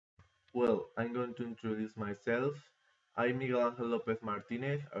Well, I'm going to introduce myself. I'm Miguel Ángel López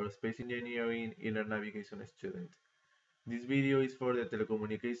Martínez, Aerospace Engineering Inner Navigation student. This video is for the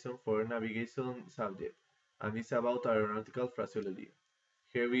Telecommunication for Navigation subject, and it's about aeronautical phraseology.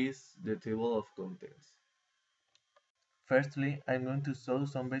 Here is the table of contents. Firstly, I'm going to show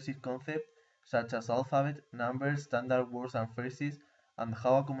some basic concepts such as alphabet, numbers, standard words and phrases, and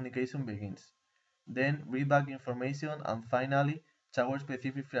how a communication begins. Then read back information, and finally,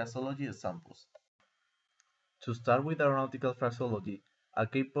 tower-specific phraseology examples. To start with aeronautical phraseology, a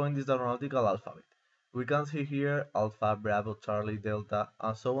key point is the aeronautical alphabet. We can see here Alpha, Bravo, Charlie, Delta,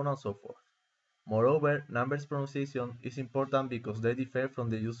 and so on and so forth. Moreover, numbers pronunciation is important because they differ from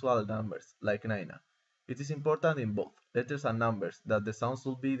the usual numbers, like Naina. It is important in both letters and numbers that the sound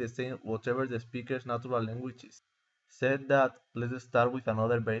should be the same whatever the speaker's natural language is. Said that, let's start with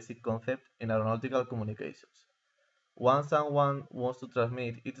another basic concept in aeronautical communications. Once someone wants to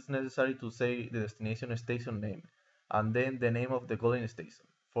transmit, it is necessary to say the destination station name, and then the name of the calling station.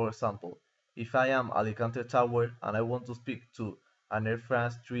 For example, if I am Alicante Tower and I want to speak to an Air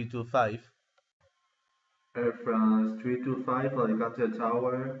France 325, Air France 325 Alicante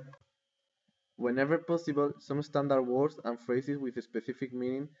Tower. Whenever possible, some standard words and phrases with a specific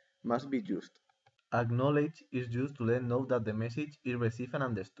meaning must be used. Acknowledge is used to let know that the message is received and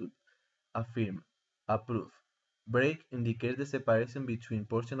understood. Affirm, approve. Break indicates the separation between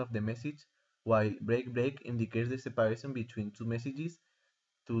portions of the message, while break indicates the separation between two messages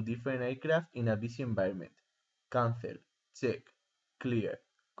to different aircraft in a busy environment. Cancel, check, clear,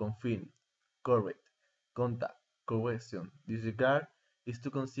 confirm, correct, contact, correction, disregard is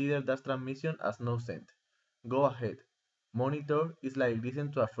to consider that transmission as no sent. Go ahead. Monitor is like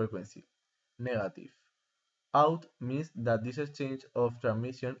listen to a frequency. Negative. Out means that this exchange of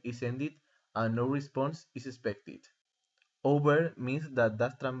transmission is ended and no response is expected. Over means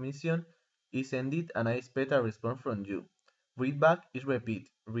that transmission is ended and I expect a response from you. Readback is repeat,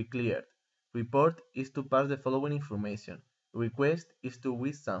 recleared. Report is to pass the following information. Request is to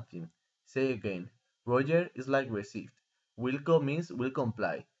wish something. Say again. Roger is like received. Will means will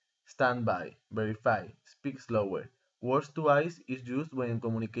comply. Stand by, verify, speak slower. Words to eyes is used when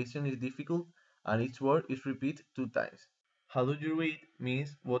communication is difficult and each word is repeated 2 times. How do you read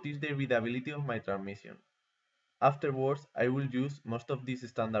means what is the readability of my transmission. Afterwards, I will use most of these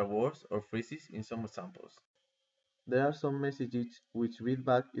standard words or phrases in some examples. There are some messages which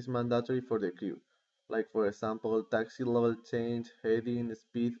readback is mandatory for the crew, like for example taxi level change, heading,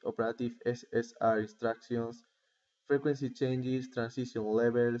 speed, operative SSR instructions, frequency changes, transition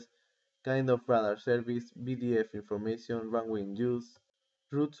levels, kind of radar service, BDF information, runway in use,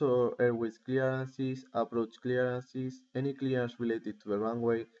 routes or airways clearances, approach clearances, any clearance related to the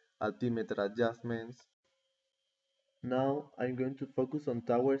runway, altimeter adjustments. Now I'm going to focus on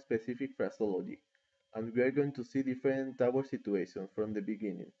tower-specific phraseology, and we are going to see different tower situations from the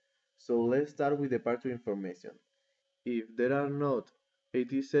beginning. So let's start with departure information. If there are not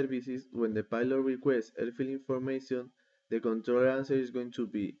AT services when the pilot requests airfield information, the controller answer is going to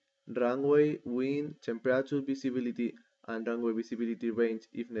be runway, wind, temperature, visibility, and runway visibility range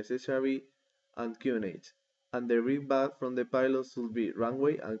if necessary, and QNH. And the readback from the pilot should be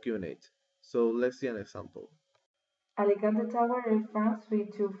runway and QNH. So let's see an example. Alicante Tower Air France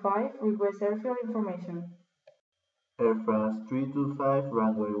 325 requests airfield information. Air France 325,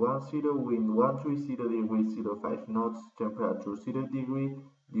 runway 10, wind 130 degrees 05 knots, temperature 0 degree,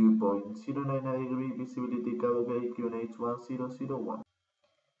 dew point 090 degree, visibility KWK QNH 1001.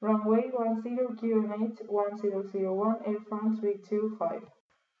 Runway 10 QNH 1001 Air France 325.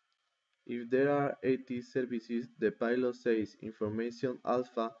 If there are AT services, the pilot says information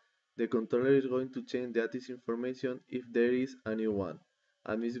alpha, the controller is going to change the ATIS information if there is a new one,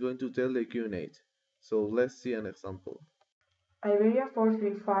 and is going to tell the QNH. So let's see an example. Iberia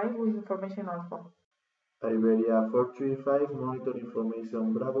 435 with information alpha. Iberia 435, monitor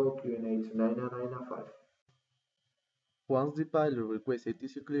information Bravo QNH 995. Once the pilot requests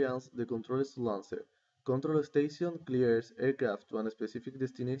ATC clearance, the controller should answer. Control station clears aircraft to a specific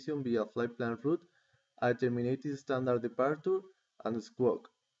destination via flight plan route, a terminated standard departure, and squawk,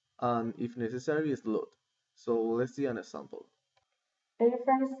 and if necessary, slot. So let's see an example. Air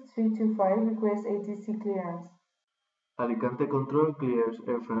France 325 requests ATC clearance. Alicante Control clears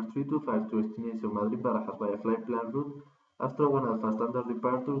Air France 325 to destination Madrid Barajas via flight plan route after 1 Alpha standard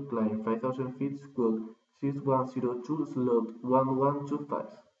departure, climb 5000 feet, squawk 6102, slot 1125.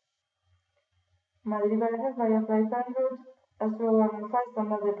 Madrid Barajas via flight plan route, Astro 115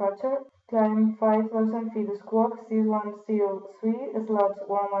 standard departure, climb 5000 feet, squawk C103, slot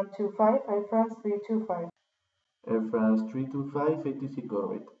 1125, Air France 325. Air France 325, ATC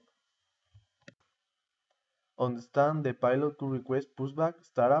correct. On the stand, the pilot could request pushback,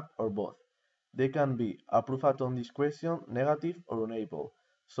 startup, or both. They can be approve at on discretion, negative, or unable.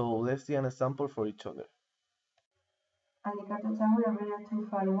 So let's see an example for each other. Alicante Tower, Iberia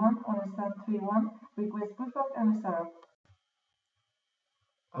 251, on stand 31, request pushback and startup.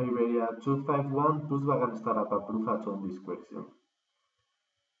 Iberia 251, pushback and startup, approve at on discretion.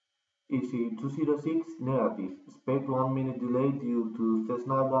 EC 206, negative, expect 1 minute delay due to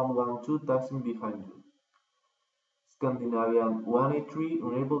Cessna 112 taxiing behind you. Scandinavian 183,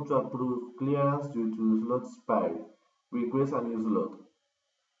 unable to approve clearance due to slot expired. Request a new slot.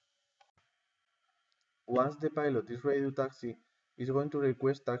 Once the pilot is ready to taxi, it's going to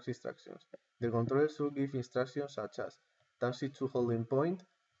request taxi instructions. The controller should give instructions such as taxi to holding point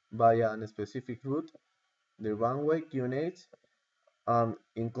via a specific route, the runway QNH, and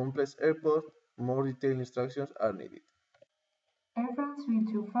in complex airport, more detailed instructions are needed. Air France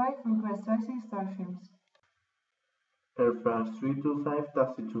 325, request taxi instructions. Air France 325,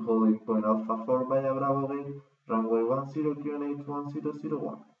 taxi to holding point Alpha 4 via Bravo Gate, runway 10 QNH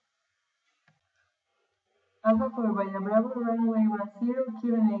 1001. Alpha 4 via Bravo, runway 10,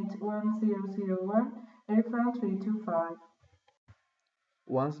 QNH 1001, Air France 325.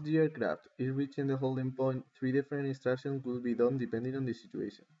 Once the aircraft is reaching the holding point, 3 different instructions will be done depending on the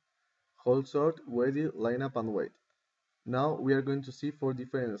situation. Hold short, ready, line up and wait. Now we are going to see 4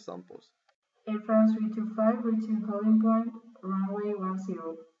 different examples. Air France 325, reaching holding point, runway 10.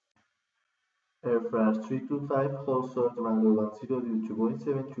 Air France 325, hold short, runway 10 due to Boeing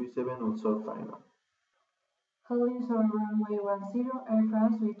 737 on short final. Holding short, runway 10, Air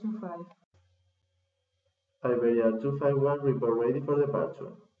France 325. Iberia 251, report ready for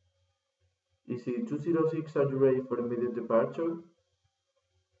departure. EC 206, are you ready for immediate departure?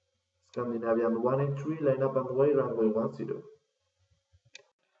 Scandinavian 183, line up and wait, runway 10.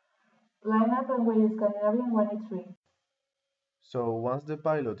 Line up and wait, Scandinavian 183. So once the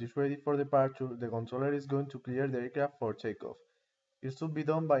pilot is ready for departure, the controller is going to clear the aircraft for takeoff. It should be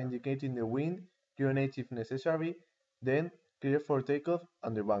done by indicating the wind, QNH if necessary, then clear for takeoff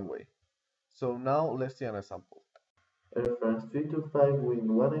and the runway. So now let's see an example. Air France 325, wind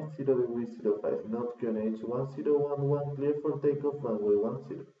 180 degrees 05 knots, QNH 1011, clear for takeoff, runway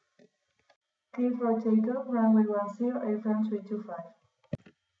 10. Clear for takeoff, runway 10, Air France 325.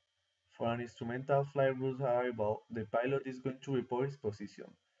 For an instrumental flight route arrival, the pilot is going to report his position,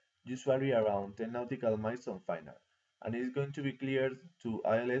 usually around 10 nautical miles on final, and is going to be cleared to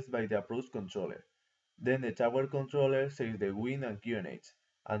ILS by the approach controller. Then the tower controller sets the wind and QNH,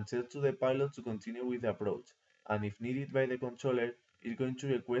 and tells to the pilot to continue with the approach, and if needed by the controller, is going to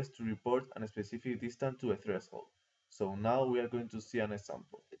request to report a specific distance to a threshold. So now we are going to see an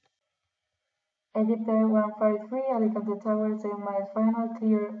example. Egypt Air 153, Alicante Tower 10 miles final,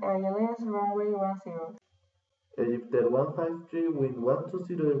 clear ILS, runway 10. Egypt Air 153, wind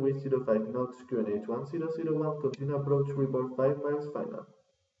 120 degrees 05 knots, QNH 1001, continue approach, report 5 miles final.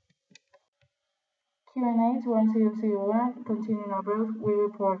 QNH 1001, continuing approach, we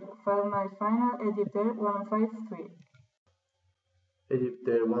report 5 miles final, Egypt Air 153. Egypt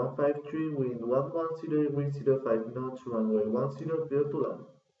Air 153, wind 110 degrees 05 knots, runway 10, clear to land.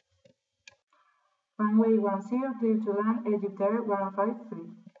 Runway 10, clear to land, Egypt Air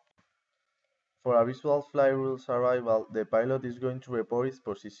 153. For a visual flight rules arrival, the pilot is going to report his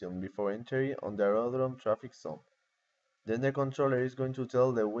position before entering on the aerodrome traffic zone. Then the controller is going to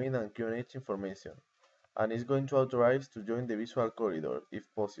tell the wind and QNH information, and is going to authorize to join the visual corridor, if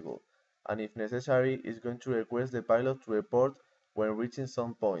possible, and if necessary, is going to request the pilot to report when reaching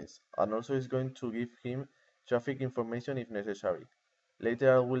some points, and also is going to give him traffic information if necessary.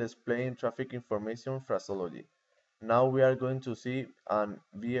 Later I will explain traffic information phraseology. Now we are going to see an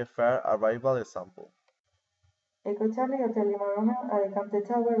VFR arrival example. Echo Charlie Hotel Lima Romeo, Alicante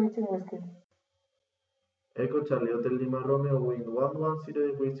Tower reaching Whiskey. Echo Charlie Hotel Lima Romeo, wind 110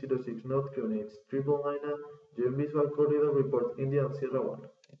 degrees 06 knots, QNH 999, join visual corridor, report India and Sierra 1.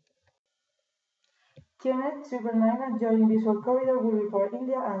 QNH 999, join visual corridor, we report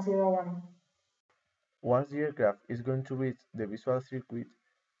India and Sierra 1. Once the aircraft is going to reach the visual circuit,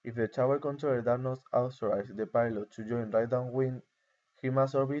 if the tower controller does not authorize the pilot to join right downwind, he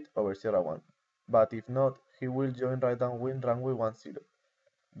must orbit over Sierra 1, but if not, he will join right downwind runway 10.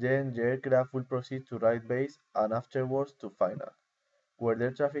 Then the aircraft will proceed to right base and afterwards to final, where the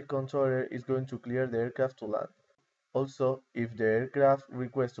air traffic controller is going to clear the aircraft to land. Also, if the aircraft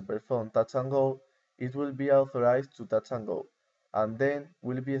requests to perform touch and go, it will be authorized to touch and go, and then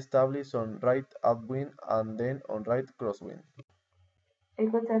will be established on right upwind and then on right crosswind.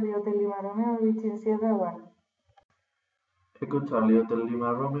 Echo Charlie Hotel Lima Romeo reaching Sierra 1. Echo Charlie Hotel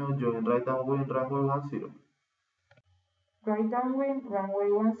Lima Romeo, join right downwind runway 10. Right downwind, runway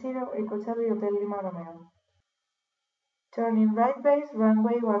 10, Echo Charlie Hotel Lima Romeo. Turning right base,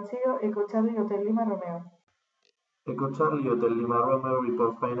 runway 10, Echo Charlie Hotel Lima Romeo. Echo Charlie Hotel Lima Romeo,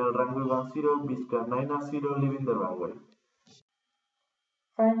 report final runway 10, Vizca 90, leaving the runway.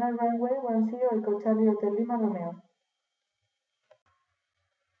 Final runway 10, Echo Charlie Hotel Lima Romeo.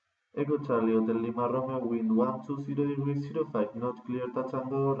 Echo Charlie Hotel Lima Romeo, wind 120 degrees 05, not clear touch and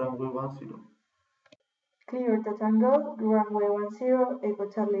go, runway 10. Clear touch and go, runway 10, Echo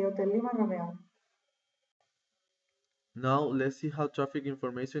Charlie Hotel Lima Romeo. Now let's see how traffic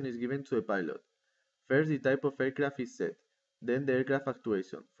information is given to a pilot. First, the type of aircraft is set, then the aircraft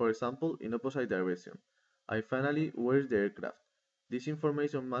actuation, for example, in opposite direction, and finally, where is the aircraft. This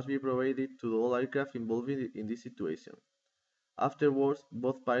information must be provided to all aircraft involved in this situation. Afterwards,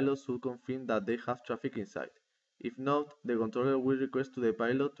 both pilots should confirm that they have traffic in sight. If not, the controller will request to the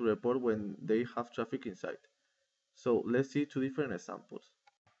pilot to report when they have traffic in sight. So let's see two different examples.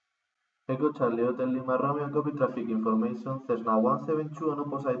 Echo Charlie Hotel Lima Romeo, copy traffic information, Cessna 172 on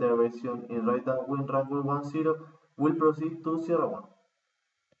opposite direction in right downwind runway 10, will proceed to Sierra 1.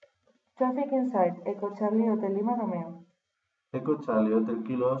 Traffic in sight, Echo Charlie Hotel Lima Romeo. Echo Charlie Hotel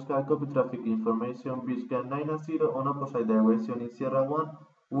Kilo Oscar, copy traffic information, Vizca 90 on opposite direction in Sierra 1,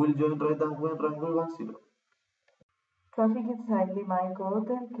 will join right downwind runway 10. Traffic in sight, Lima Echo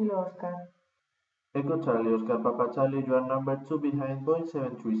Hotel Kilo Oscar. Echo Charlie Oscar Papa Charlie, you are number 2 behind Boeing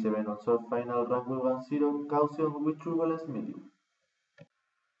 737 on short final runway 10, caution with turbulence medium.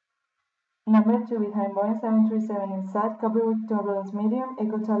 Number 2 behind Boeing 737 inside, copy with turbulence medium,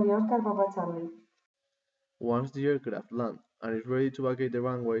 Echo Charlie Oscar Papa Charlie. Once the aircraft lands and is ready to vacate the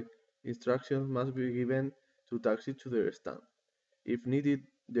runway, instructions must be given to taxi to their stand. If needed,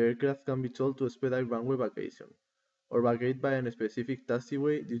 the aircraft can be told to expedite runway vacation, or vacate by a specific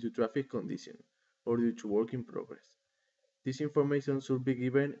taxiway due to traffic conditions, or due to work in progress. This information should be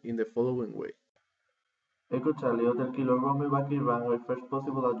given in the following way. Echo Charlie Hotel Kilo Romeo, vacate runway first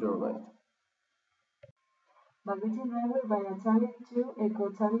possible at your right. Vacating runway via Charlie 2, Echo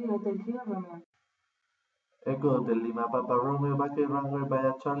Charlie Hotel Kilo Romeo. Echo Hotel Lima Papa Romeo, vacate runway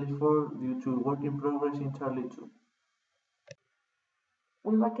via Charlie 4 due to work in progress in Charlie 2.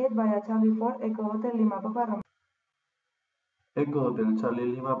 We vacate via Charlie 4, Echo Hotel Lima Papa Romeo. Echo Hotel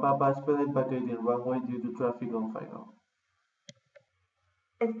Charlie Lima Papa, expedite vacating runway due to traffic on final.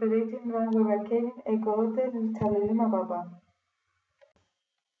 Expediting runway vacating, Echo Hotel Charlie Lima Papa.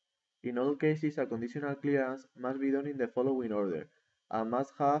 In all cases, a conditional clearance must be done in the following order, and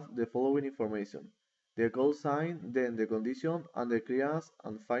must have the following information: the call sign, then the condition and the clearance,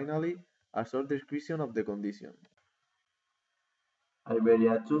 and finally, a short description of the condition.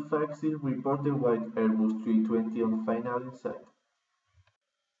 Iberia 256 reported white Airbus 320 on final in sight.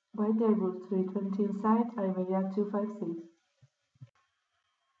 White Airbus 320 inside, Iberia 256.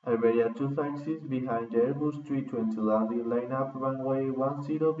 Iberia 256 behind the Airbus 320 landing lineup, runway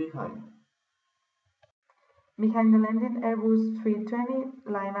 10 behind. Behind the landing Airbus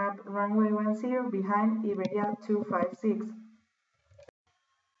 320, line up runway 10 behind Iberia 256.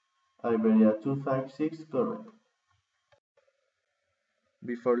 Iberia 256, correct.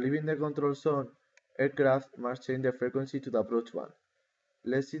 Before leaving the control zone, aircraft must change the frequency to the approach one.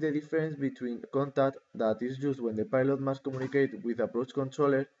 Let's see the difference between contact, that is used when the pilot must communicate with approach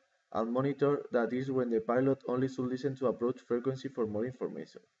controller, and monitor, that is when the pilot only should listen to approach frequency for more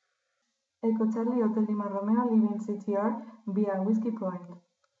information. Echo Charlie Hotel Lima Romeo leaving CTR via Whiskey Point.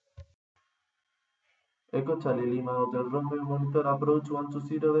 Echo Charlie Lima Hotel Romeo, monitor approach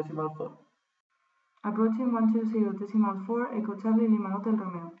 120.4. Approaching 120.4, Echo Charlie Lima Hotel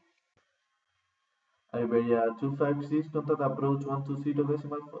Romeo. Iberia 256, contact approach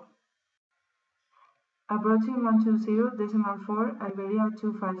 120.4. Approaching 120.4, Iberia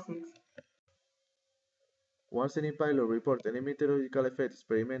 256. Once any pilot reports any meteorological effect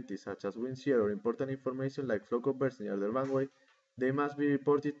experimented, such as wind shear or important information like flow conversion near the runway, they must be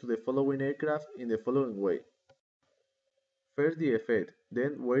reported to the following aircraft in the following way. First, the effect,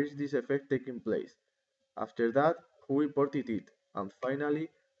 then where is this effect taking place? After that, who reported it? And finally,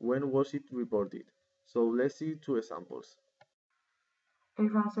 when was it reported? So let's see two examples. Air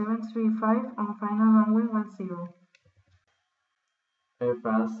France 735 on final runway 10. Air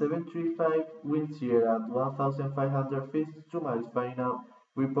France 735, wind shear at 1,552 miles final,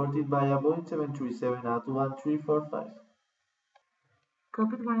 reported by a Boeing 737 at 1345.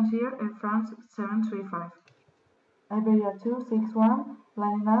 Copied wind shear, Air France 735. Iberia 261,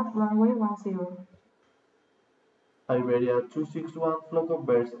 lining up runway 10. Iberia 261, flow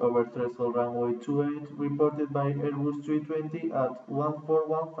converts over threshold runway 28, reported by Airbus 320 at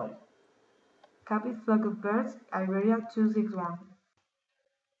 1415. Capit flock of birds, Iberia 261.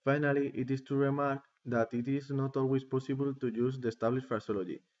 Finally, it is to remark that it is not always possible to use the established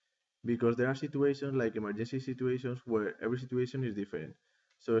phraseology, because there are situations like emergency situations where every situation is different,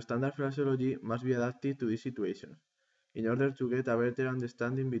 so standard phraseology must be adapted to these situations, in order to get a better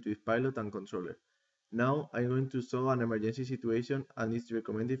understanding between pilot and controller. Now, I'm going to show an emergency situation and its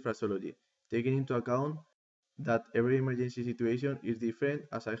recommended phraseology, taking into account that every emergency situation is different,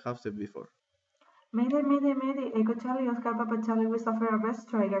 as I have said before. Mayday, mayday, mayday, Echo Charlie, Oscar Papa Charlie, we suffer a best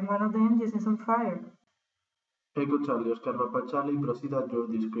strike and one of the engines is on fire. Echo Charlie, Oscar Papa Charlie, proceed at your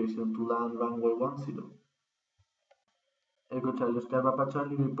discretion to land runway 10. Echo Charlie, Oscar Papa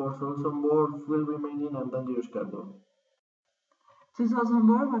Charlie, reports also on board, fuel remaining and dangerous cargo. 2,000 on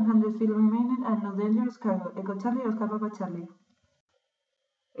board, 100 fuel remaining and no dangerous cargo. Echo Charlie, Oscar Papa Charlie.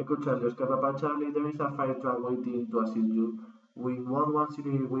 Echo Charlie, Oscar Papa Charlie, there is a fire truck waiting to assist you. Wind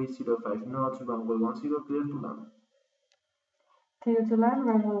 110 weight 05 knots, runway 10, clear to land. Clear to land,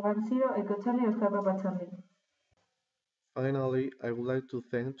 runway 10, Echo Charlie, Oscar Papa Charlie. Finally, I would like to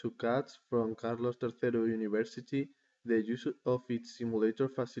thank two cats from Carlos III University the use of its simulator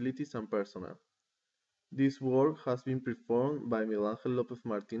facilities and personnel. This work has been performed by Miguel Ángel López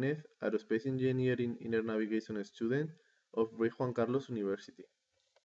Martínez, Aerospace Engineering Inner Navigation student of Rey Juan Carlos University.